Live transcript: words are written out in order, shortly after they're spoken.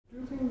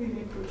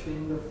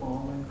change the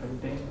form and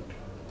content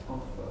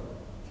of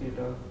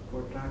theatre to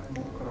attract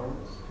more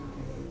crowds? Do you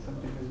think that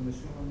something is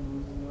missing on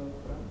those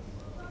fronts?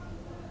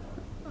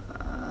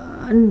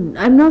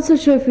 I'm not so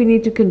sure if we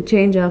need to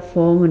change our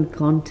form and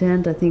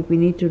content. I think we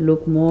need to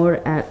look more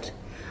at,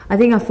 I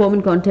think our form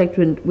and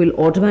content will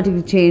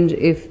automatically change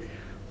if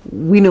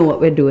we know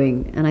what we're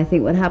doing. And I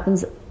think what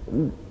happens,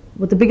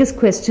 what the biggest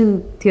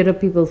question theatre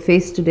people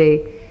face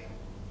today,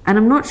 and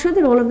I'm not sure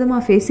that all of them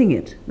are facing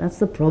it, that's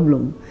the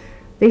problem.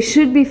 They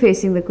should be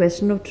facing the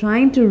question of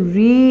trying to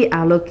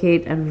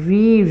reallocate and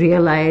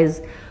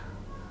realize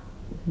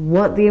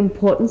what the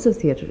importance of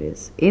theatre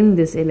is in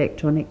this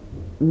electronic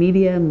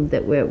medium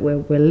that we're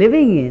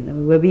living in. I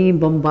mean, we're being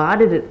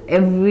bombarded at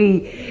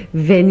every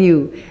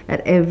venue, at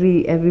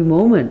every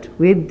moment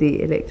with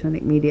the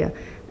electronic media,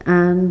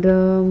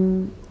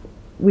 and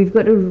we've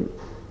got to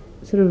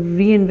sort of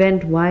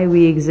reinvent why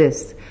we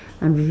exist,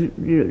 and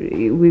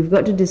we've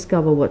got to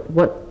discover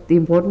what the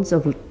importance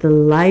of the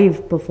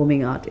live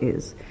performing art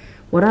is,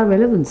 what our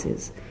relevance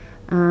is.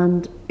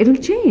 And it'll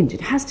change,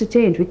 it has to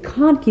change. We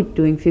can't keep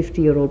doing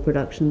 50-year-old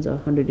productions or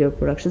 100-year-old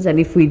productions, and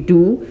if we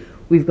do,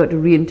 we've got to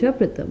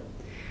reinterpret them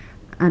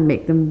and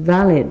make them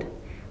valid.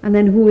 And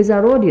then who is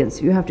our audience?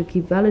 You have to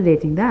keep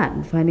validating that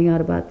and finding out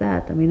about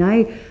that. I mean,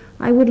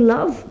 I would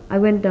love, I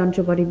went down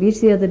Chopati Beach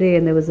the other day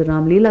and there was a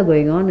Ram Leela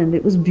going on, and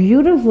it was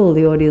beautiful,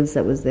 the audience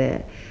that was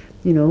there.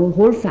 You know,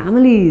 whole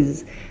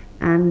families.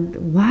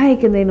 And why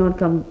can they not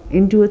come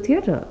into a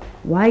theatre?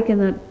 Why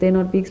can they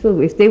not be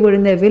exposed? If they were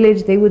in their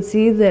village, they would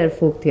see their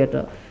folk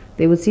theatre.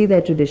 They would see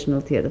their traditional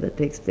theatre that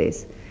takes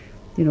place.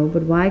 You know,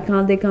 but why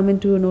can't they come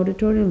into an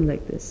auditorium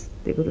like this?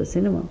 They go to a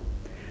cinema.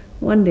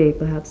 One day,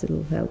 perhaps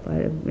it'll help.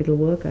 It'll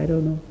work. I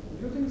don't know.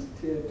 Do you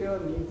think theatre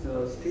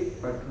needs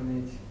state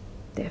patronage?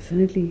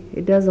 Definitely,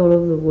 it does all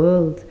over the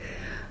world.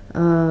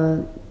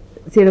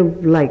 Theatre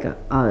like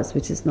ours,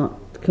 which is not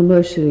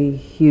commercially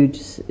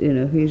huge, you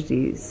know,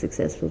 hugely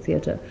successful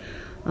theatre,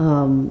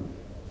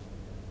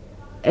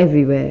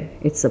 everywhere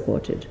it's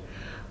supported.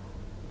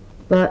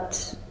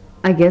 But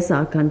I guess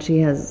our country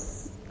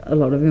has a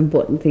lot of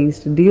important things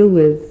to deal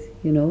with,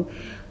 you know.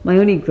 My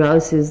only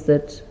grouse is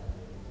that,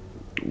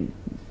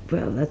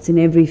 well, that's in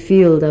every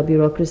field. Our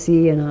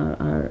bureaucracy and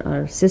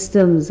our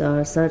systems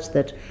are such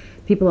that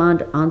people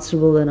aren't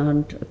answerable and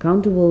aren't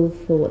accountable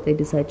for what they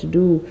decide to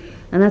do.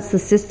 And that's the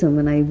system,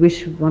 and I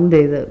wish one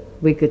day that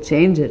we could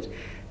change it,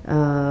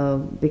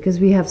 because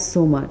we have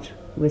so much.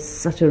 We're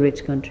such a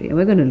rich country, and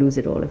we're going to lose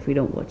it all if we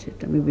don't watch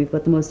it. I mean, we've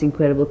got the most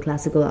incredible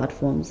classical art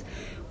forms,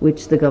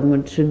 which the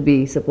government should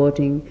be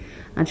supporting,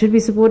 and should be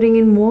supporting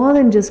in more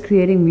than just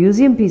creating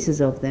museum pieces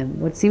of them.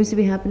 What seems to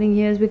be happening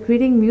here is we're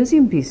creating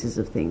museum pieces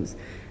of things,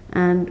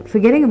 and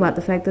forgetting about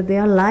the fact that they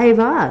are live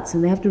arts,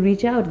 and they have to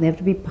reach out, and they have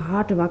to be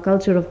part of our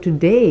culture of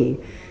today.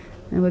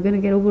 And we're going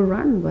to get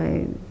overrun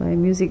by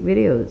music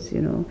videos,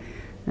 you know,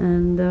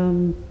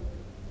 and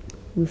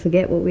we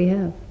forget what we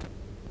have.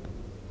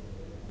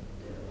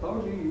 How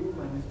do you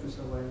manage to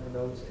survive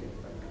without state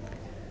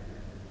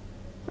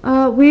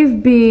patronage?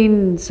 We've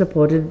been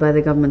supported by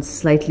the government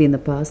slightly in the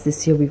past.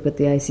 This year we've got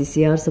the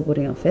ICCR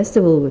supporting our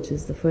festival, which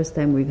is the first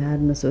time we've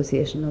had an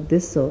association of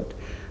this sort,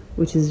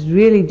 which is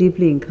really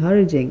deeply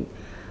encouraging.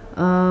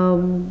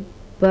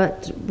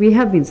 But we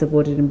have been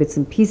supported in bits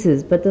and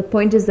pieces. But the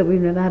point is that we've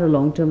never had a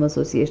long-term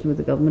association with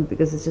the government,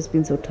 because it's just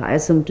been so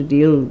tiresome to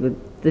deal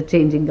with the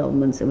changing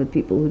governments and with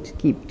people who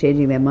keep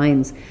changing their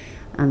minds,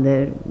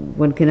 and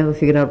one can never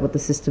figure out what the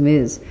system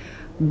is.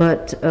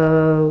 But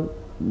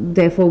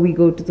therefore we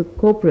go to the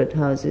corporate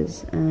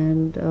houses,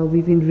 and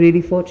we've been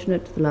really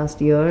fortunate the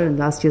last year, and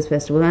last year's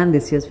festival and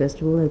this year's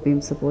festival has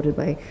been supported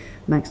by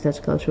Max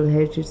Touch Cultural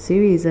Heritage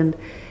Series, and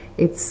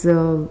it's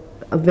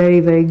a very,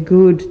 very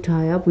good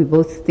tie-up. We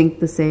both think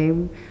the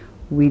same.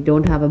 We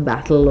don't have a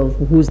battle of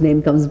whose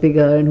name comes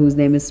bigger and whose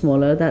name is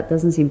smaller. That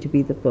doesn't seem to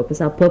be the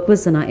purpose. Our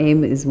purpose and our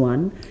aim is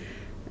one,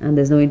 and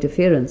there's no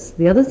interference.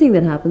 The other thing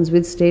that happens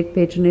with state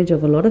patronage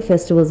of a lot of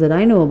festivals that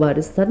I know about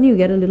is suddenly you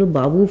get a little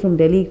babu from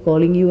Delhi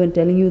calling you and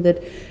telling you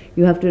that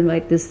you have to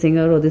invite this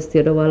singer or this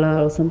theatre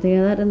wala or something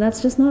like that, and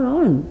that's just not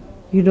on.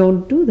 You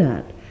don't do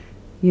that.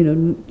 You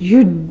know,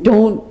 you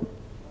don't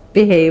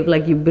behave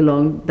like you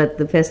belong, that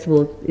the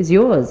festival is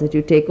yours, that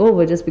you take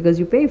over just because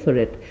you pay for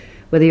it,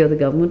 whether you're the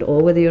government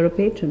or whether you're a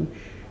patron.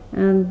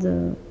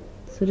 And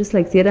so just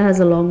like theatre has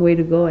a long way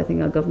to go, I think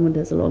our government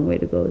has a long way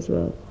to go as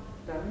well.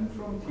 Talent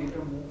from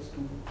theatre moves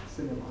to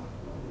cinema,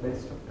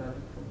 best of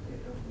talent from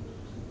theatre moves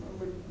to cinema,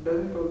 but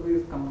doesn't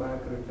always come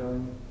back,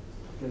 return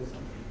just to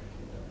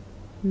theatre.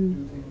 Do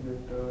you think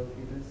that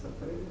theatre is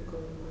suffering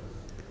because of this?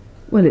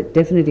 Well, it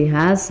definitely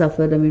has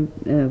suffered. I mean,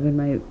 when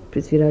my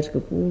Prithviraj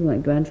Kapoor, my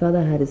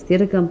grandfather, had his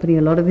theatre company,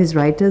 a lot of his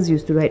writers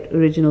used to write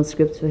original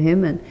scripts for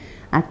him, and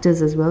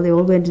actors as well. They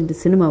all went into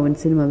cinema when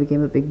cinema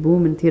became a big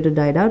boom, and theatre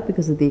died out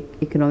because of the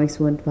economics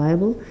weren't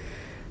viable.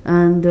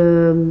 And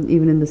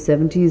even in the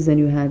 70s, then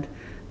you had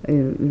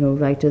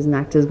writers and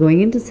actors going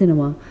into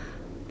cinema.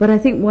 But I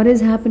think what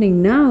is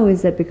happening now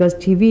is that because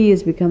TV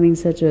is becoming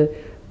such a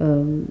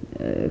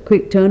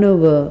quick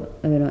turnover,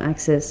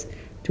 access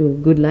to a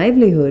good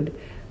livelihood,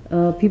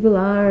 people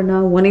are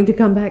now wanting to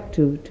come back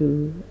to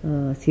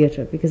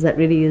theatre, because that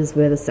really is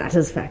where the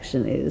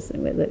satisfaction is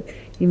and where the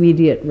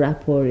immediate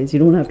rapport is. You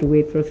don't have to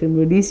wait for a film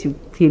release, you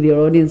feel your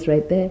audience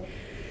right there.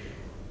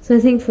 So I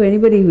think for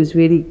anybody who's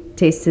really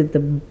tasted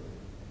the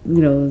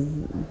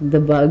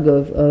bug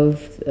of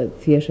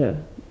theatre,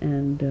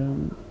 and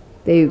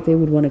they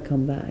would want to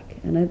come back,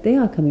 and they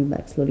are coming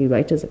back slowly.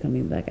 Writers are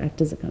coming back,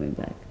 actors are coming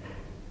back,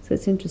 so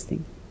it's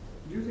interesting.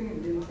 Do you think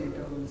Indian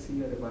theatre will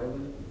see a revival?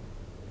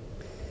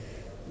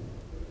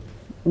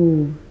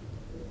 Oh,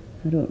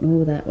 I don't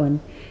know that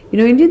one.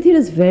 Indian theatre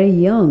is very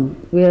young.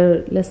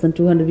 We're less than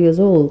 200 years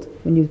old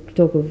when you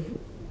talk of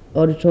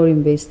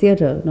auditorium-based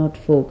theatre, not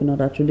folk, not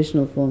our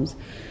traditional forms.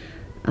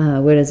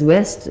 Whereas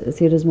West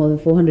theatre is more than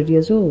 400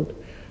 years old.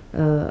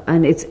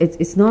 And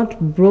it's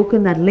not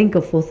broken that link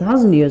of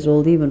 4,000 years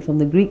old even from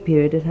the Greek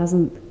period. It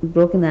hasn't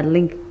broken that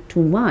link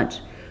too much.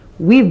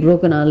 We've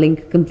broken our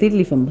link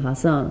completely from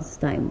Bhasa's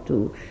time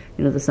to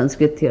the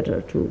Sanskrit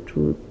theatre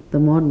to the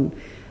modern.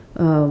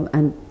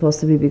 And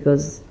possibly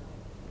because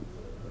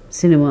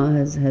cinema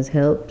has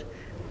helped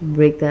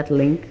break that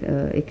link,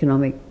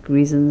 economic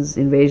reasons,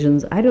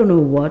 invasions, I don't know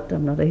what,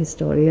 I'm not a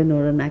historian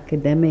or an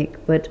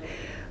academic, but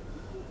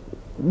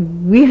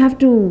we have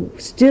to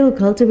still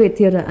cultivate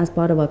theatre as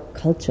part of our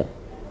culture.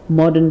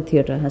 Modern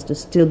theatre has to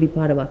still be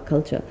part of our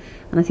culture.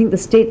 And I think the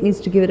state needs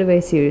to give it a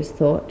very serious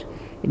thought.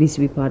 It needs to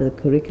be part of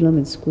the curriculum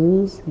in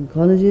schools, in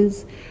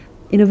colleges,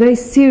 in a very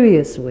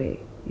serious way,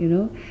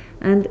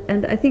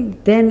 And I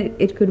think then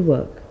it could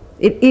work.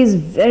 It is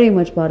very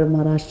much part of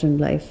Maharashtrian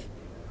life.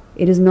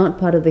 It is not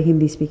part of the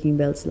Hindi-speaking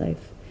belt's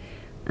life.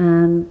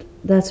 And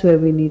that's where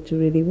we need to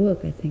really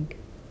work, I think.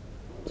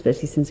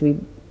 Especially since we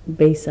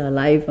base our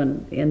life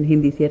on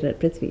Hindi theatre at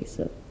Prithvi.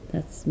 So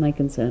that's my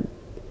concern.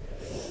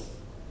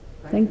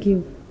 Thank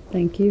you.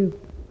 Thank you.